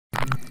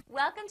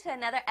Welcome to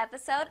another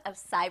episode of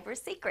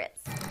Cyber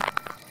Secrets.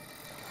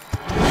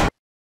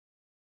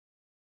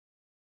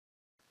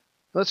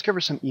 Let's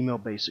cover some email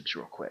basics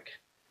real quick.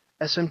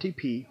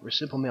 SMTP, or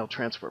Simple Mail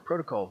Transport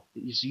Protocol,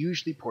 is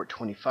usually port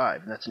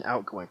 25, and that's an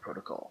outgoing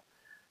protocol.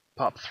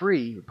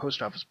 POP3, or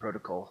Post Office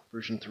Protocol,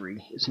 version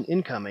 3, is an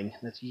incoming,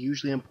 and that's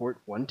usually in port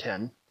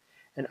 110,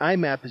 and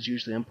IMAP is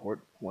usually in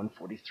port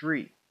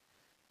 143.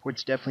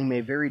 Ports definitely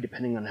may vary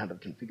depending on how the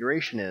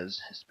configuration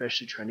is,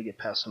 especially trying to get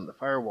past some of the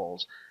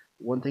firewalls.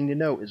 One thing to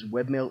note is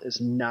webmail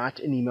is not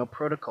an email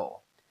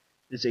protocol.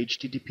 It is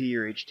HTTP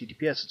or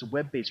HTTPS. It's a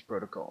web-based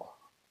protocol.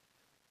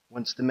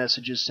 Once the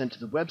message is sent to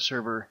the web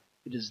server,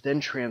 it is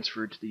then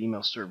transferred to the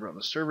email server on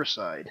the server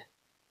side,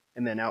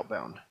 and then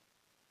outbound.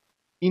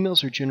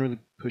 Emails are generally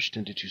pushed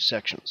into two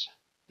sections.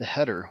 The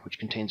header, which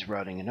contains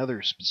routing and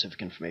other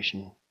specific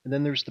information, and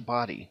then there's the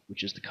body,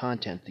 which is the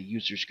content the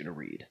user is going to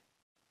read.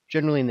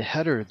 Generally in the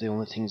header, the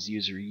only things the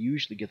user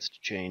usually gets to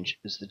change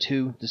is the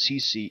to, the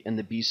CC, and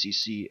the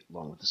BCC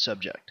along with the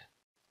subject.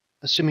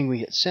 Assuming we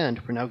hit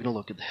send, we're now going to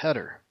look at the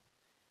header.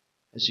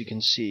 As you can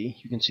see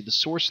the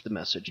source of the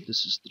message.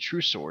 This is the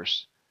true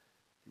source,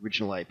 the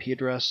original IP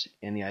address,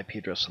 and the IP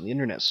address on the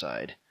internet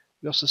side.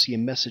 We also see a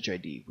message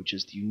ID, which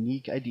is the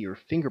unique ID or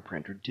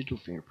fingerprint or digital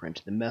fingerprint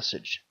to the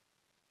message.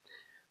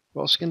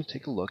 We're also going to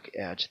take a look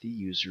at the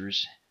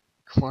user's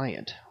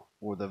client,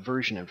 or the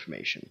version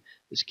information.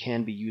 This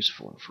can be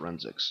useful in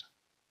forensics.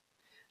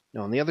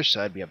 Now on the other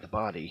side we have the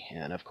body,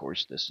 and of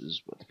course this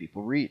is what the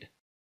people read.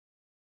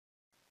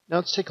 Now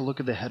let's take a look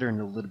at the header in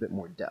a little bit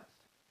more depth.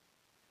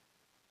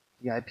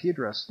 The IP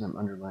address that I'm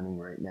underlining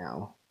right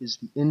now is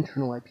the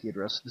internal IP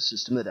address of the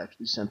system that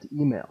actually sent the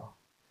email.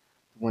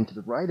 The one to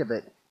the right of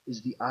it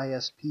is the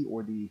ISP,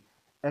 or the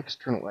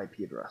external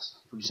IP address.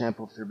 For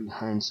example, if they're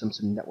behind some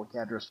network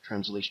address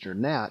translation or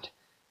NAT,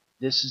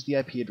 this is the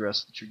IP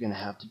address that you're going to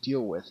have to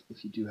deal with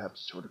if you do have to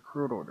sort a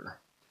CRUD order.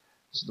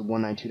 So the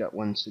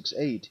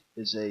 192.168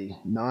 is a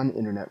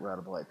non-internet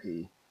routable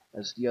IP,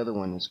 as the other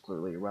one is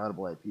clearly a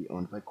routable IP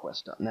owned by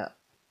Quest.net.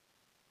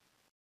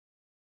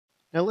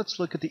 Now let's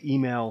look at the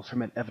email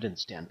from an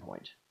evidence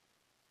standpoint.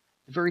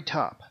 The very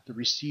top, the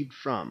received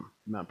from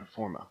Mount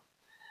Performa,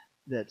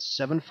 that's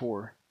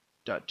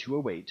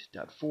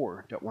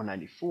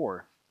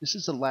 74.208.4.194. This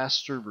is the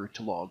last server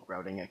to log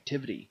routing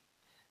activity.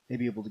 May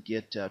be able to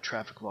get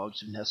traffic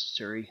logs if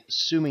necessary,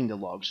 assuming the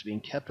logs are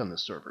being kept on the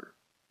server.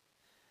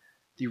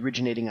 The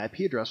originating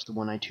IP address, the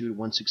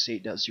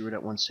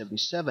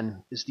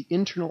 192.168.0.177, is the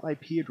internal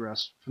IP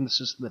address from the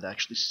system that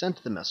actually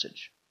sent the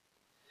message.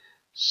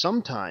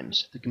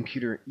 Sometimes the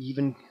computer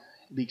even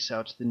leaks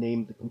out the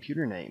name of the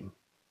computer name,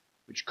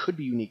 which could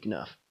be unique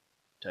enough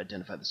to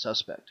identify the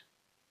suspect.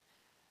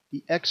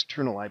 The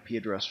external IP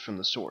address from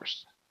the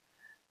source,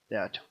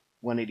 that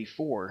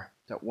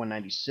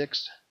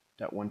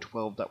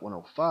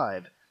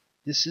 184.196.112.105,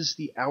 this is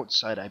the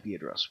outside IP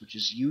address, which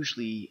is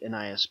usually an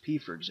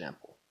ISP, for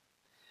example.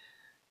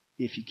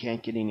 If you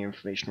can't get any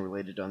information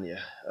related on the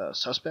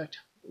suspect,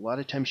 a lot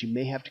of times you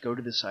may have to go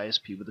to this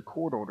ISP with a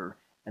court order,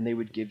 and they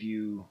would give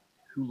you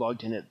who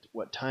logged in at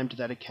what time to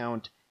that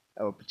account,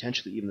 or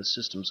potentially even the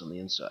systems on the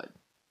inside.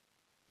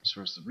 As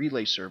far as the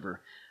relay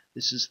server,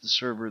 this is the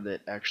server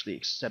that actually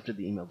accepted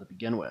the email to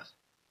begin with.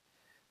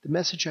 The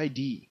message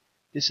ID,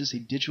 this is a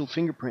digital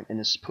fingerprint and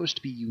is supposed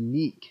to be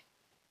unique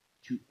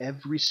to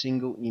every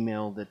single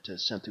email that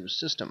is sent through a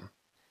system.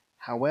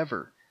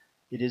 However,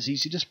 it is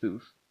easy to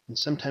spoof, and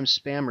sometimes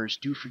spammers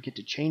do forget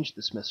to change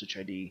this message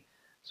ID,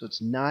 so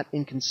it's not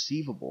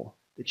inconceivable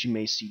that you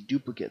may see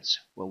duplicates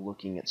while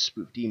looking at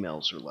spoofed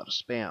emails or a lot of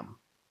spam.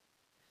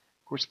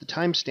 Of course, the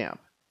timestamp.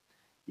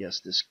 Yes,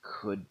 this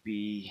could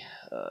be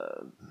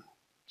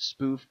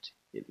spoofed.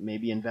 It may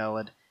be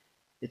invalid.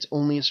 It's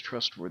only as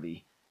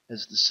trustworthy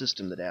as the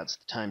system that adds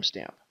the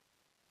timestamp.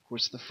 Of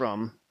course, the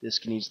from, this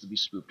can easily be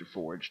spoofed or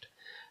forged.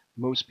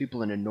 Most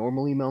people in a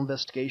normal email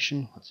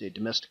investigation, let's say a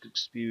domestic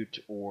dispute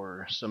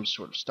or some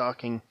sort of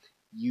stalking,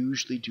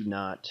 usually do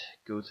not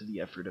go through the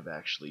effort of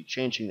actually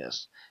changing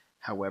this.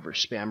 However,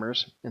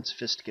 spammers and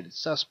sophisticated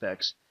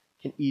suspects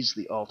can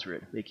easily alter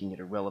it, making it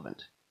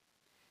irrelevant.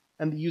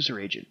 And the user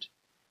agent.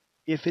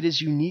 If it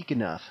is unique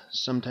enough,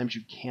 sometimes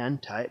you can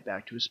tie it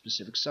back to a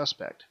specific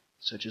suspect,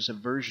 such as a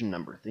version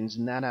number, things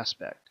in that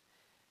aspect.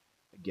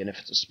 Again, if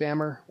it's a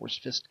spammer or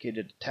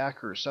sophisticated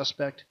attacker or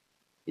suspect,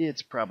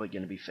 it's probably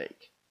going to be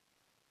fake.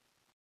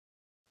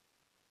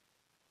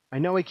 I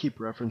know I keep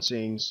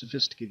referencing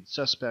sophisticated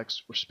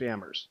suspects or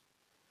spammers.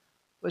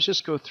 Let's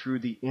just go through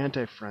the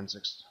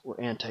anti-forensics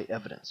or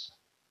anti-evidence.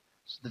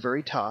 So at the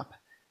very top,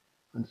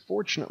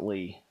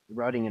 unfortunately, the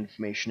routing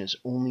information is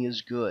only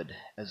as good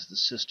as the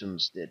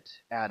systems that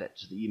add it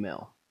to the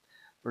email.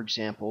 For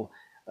example,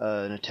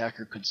 an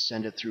attacker could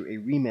send it through a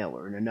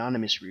remailer, an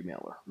anonymous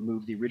remailer,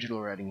 remove the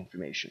original routing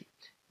information,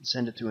 and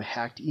send it through a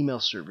hacked email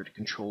server to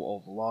control all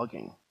the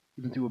logging,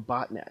 even through a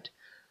botnet,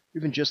 or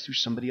even just through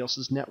somebody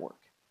else's network.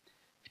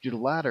 If you do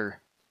the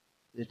latter,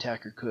 the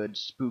attacker could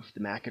spoof the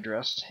MAC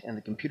address and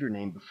the computer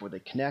name before they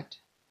connect,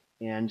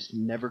 and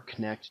never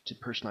connect to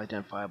personally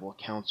identifiable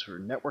accounts or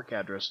network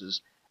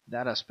addresses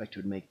that aspect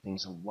would make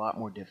things a lot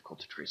more difficult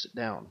to trace it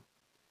down.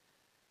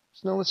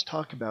 So now let's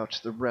talk about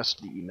the rest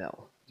of the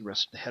email, the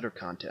rest of the header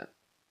content.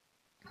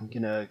 I'm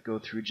going to go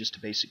through just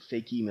a basic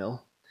fake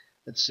email.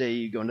 Let's say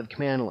you go into the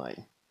command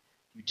line.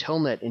 You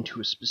telnet into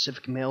a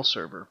specific mail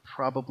server,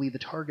 probably the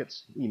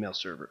target's email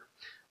server,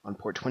 on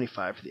port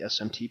 25 for the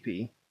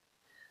SMTP.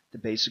 The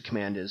basic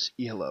command is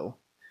ehello,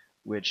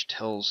 which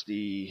tells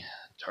the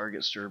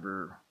target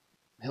server,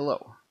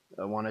 hello,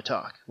 I want to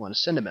talk, I want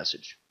to send a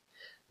message.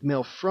 The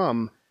mail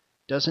from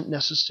doesn't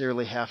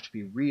necessarily have to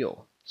be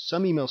real.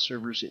 Some email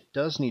servers it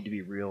does need to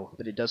be real,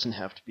 but it doesn't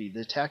have to be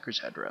the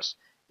attacker's address.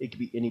 It could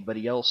be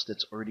anybody else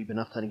that's already been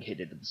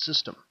authenticated to the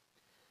system.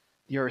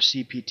 The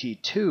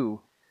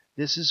RCPT2,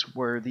 this is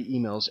where the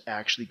email is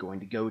actually going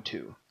to go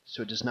to.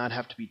 So it does not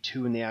have to be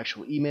to in the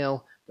actual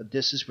email, but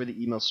this is where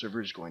the email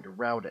server is going to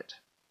route it.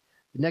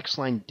 The next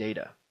line,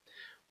 data.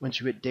 Once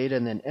you hit data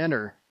and then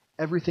enter,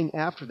 everything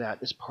after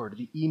that is part of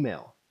the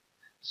email.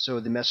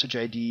 So the message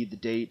ID, the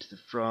date, the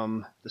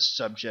from, the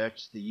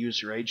subject, the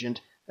user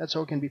agent, that's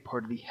all going to be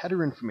part of the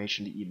header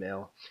information of the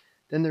email.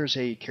 Then there's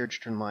a character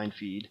return line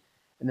feed,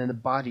 and then the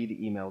body of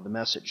the email, the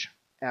message.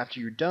 After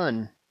you're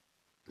done,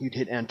 you'd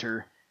hit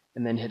enter,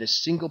 and then hit a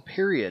single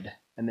period,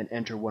 and then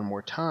enter one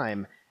more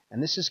time,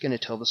 and this is going to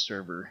tell the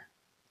server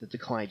that the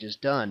client is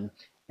done,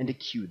 and to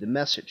queue the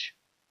message.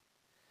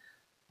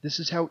 This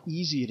is how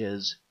easy it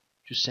is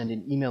to send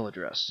an email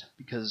address,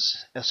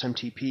 because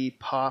SMTP,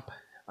 POP,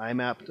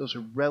 IMAP, those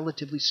are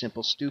relatively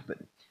simple,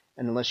 stupid,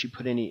 and unless you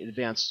put any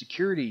advanced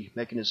security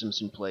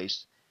mechanisms in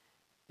place,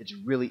 it's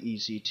really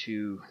easy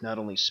to not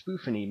only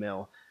spoof an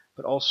email,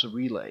 but also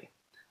relay.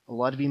 A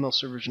lot of email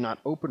servers are not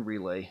open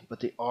relay, but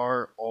they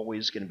are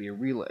always going to be a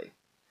relay.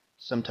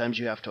 Sometimes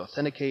you have to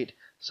authenticate,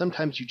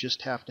 sometimes you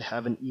just have to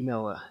have an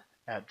email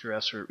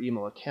address or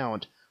email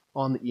account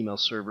on the email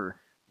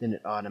server, then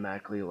it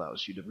automatically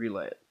allows you to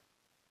relay it.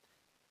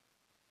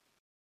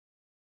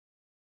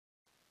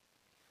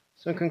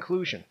 So in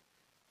conclusion,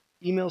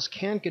 emails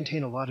can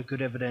contain a lot of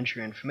good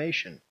evidentiary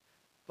information,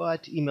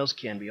 but emails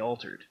can be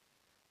altered.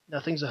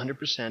 Nothing's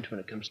 100% when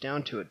it comes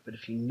down to it, but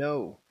if you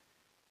know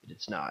that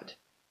it's not,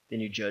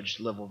 then you judge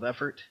the level of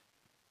effort,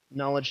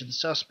 knowledge of the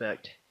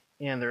suspect,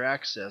 and their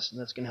access,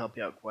 and that's going to help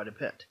you out quite a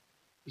bit.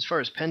 As far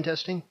as pen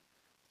testing,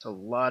 it's a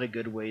lot of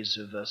good ways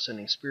of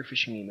sending spear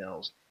phishing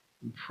emails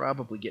and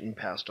probably getting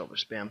past all their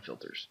spam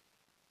filters.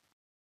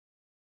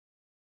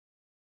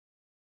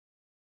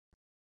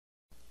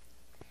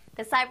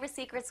 The Cyber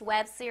Secrets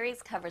web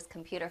series covers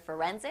computer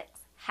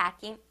forensics,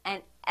 hacking,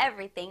 and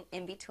everything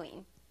in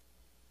between.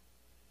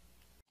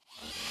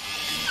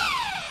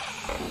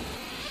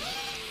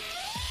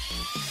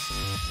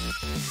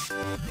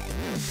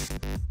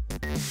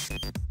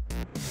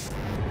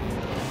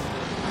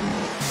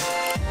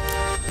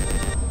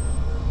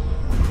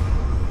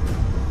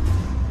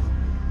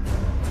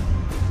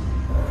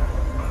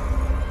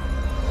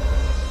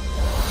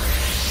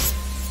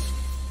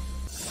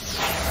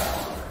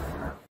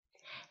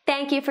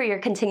 Thank you for your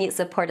continued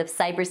support of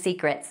Cyber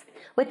Secrets.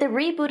 With the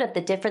reboot of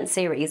the different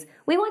series,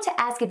 we want to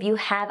ask if you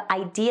have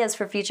ideas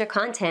for future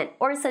content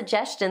or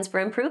suggestions for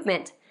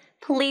improvement.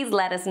 Please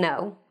let us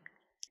know.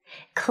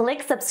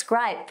 Click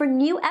subscribe for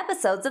new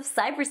episodes of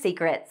Cyber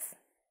Secrets.